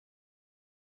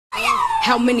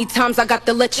How many times I got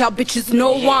to let y'all bitches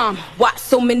know I'm why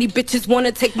so many bitches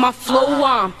wanna take my flow?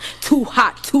 I'm too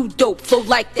hot, too dope, flow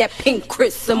like that pink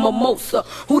Chris and mimosa.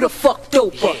 Who the fuck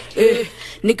doper?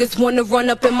 Niggas wanna run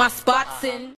up in my spots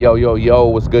and Yo,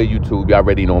 what's good, YouTube? Y'all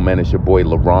already know, man. It's your boy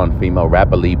LeBron, female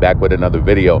rapper Lee, back with another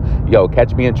video. Yo,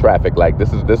 catch me in traffic. Like,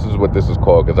 this is what this is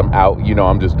called, because I'm out, you know,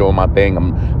 I'm just doing my thing.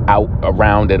 I'm out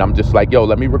around, and I'm just like, yo,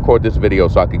 let me record this video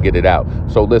so I can get it out.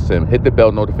 So listen, hit the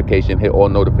bell notification, hit all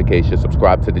notifications,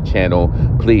 subscribe to the channel,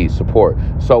 please support.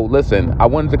 So listen, I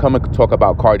wanted to come and talk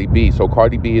about Cardi B. So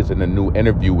Cardi B is in a new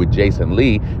interview with Jason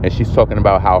Lee, and she's talking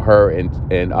about how her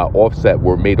and Offset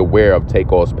were made aware of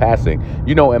Takeoff's passing.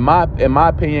 You know, in my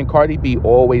opinion, Cardi B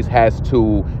always has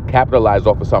to capitalize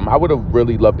off of something. I would have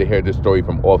really loved to hear this story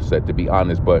from Offset, to be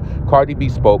honest, but Cardi B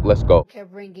spoke. Let's go.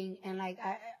 Kept ringing, and like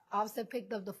Offset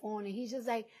picked up the phone, and he's just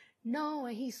like, no,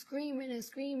 and he's screaming and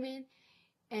screaming,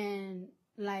 and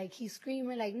like he's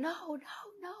screaming like, no,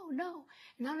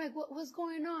 and I'm like, what's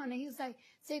going on? And he's like,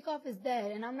 Takeoff is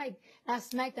dead, and I'm like, I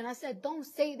smacked, and I said, don't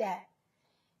say that.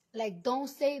 Like, don't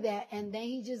say that. And then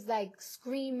he just like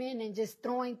screaming and just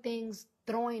throwing things,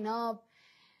 throwing up,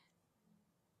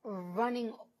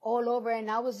 running all over. And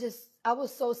I was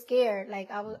so scared. Like,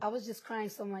 I was just crying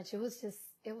so much. It was.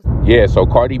 Yeah, so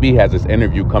Cardi B has this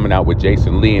interview coming out with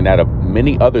Jason Lee, and out of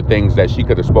many other things that she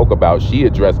could have spoke about, she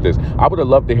addressed this. I would have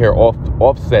loved to hear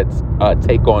Offset's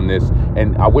take on this,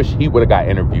 and I wish he would have got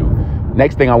interviewed.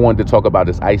 Next thing I wanted to talk about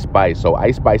is Ice Spice. So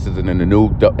Ice Spice is in a new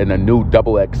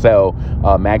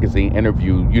XXL magazine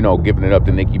interview, you know, giving it up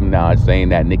to Nicki Minaj, saying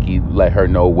that Nicki let her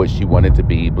know what she wanted to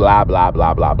be, blah, blah,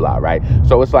 blah, blah, blah, right?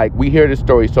 So it's like, we hear this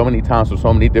story so many times from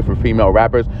so many different female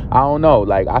rappers. I don't know,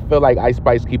 like, I feel like Ice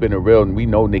Spice keeping it real, and we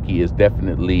know Nicki is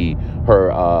definitely her,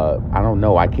 I don't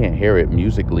know, I can't hear it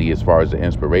musically as far as the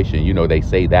inspiration. You know, they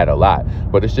say that a lot,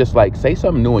 but it's just like, say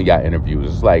something new in y'all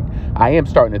interviews. It's like, I am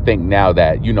starting to think now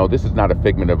that, you know, this is not a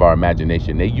figment of our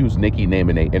imagination. They use Nicki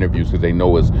name in their interviews because they know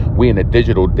we in a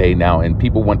digital day now, and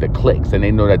people want the clicks, and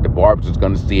they know that the barbs is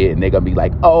gonna see it, and they're gonna be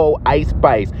like, oh, Ice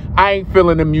Spice, I ain't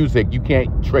feeling the music, you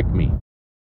can't trick me.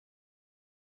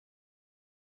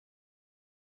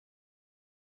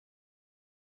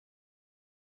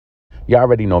 You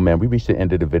already know, man, we reached the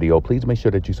end of the video. Please make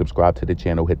sure that you subscribe to the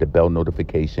channel, hit the bell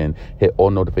notification, hit all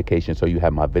notifications so you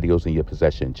have my videos in your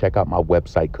possession. Check out my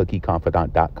website,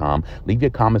 cookieconfidant.com. Leave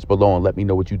your comments below and let me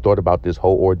know what you thought about this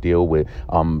whole ordeal with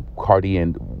Cardi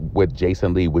and with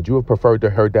Jason Lee. Would you have preferred to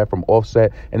heard that from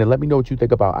Offset? And then let me know what you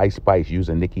think about Ice Spice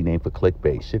using Nicki name for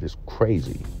clickbait. Shit is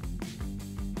crazy.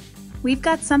 We've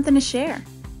got something to share.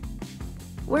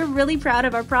 We're really proud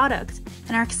of our product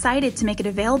and are excited to make it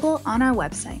available on our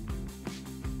website.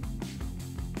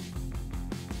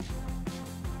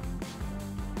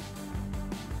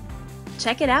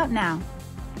 Check it out now.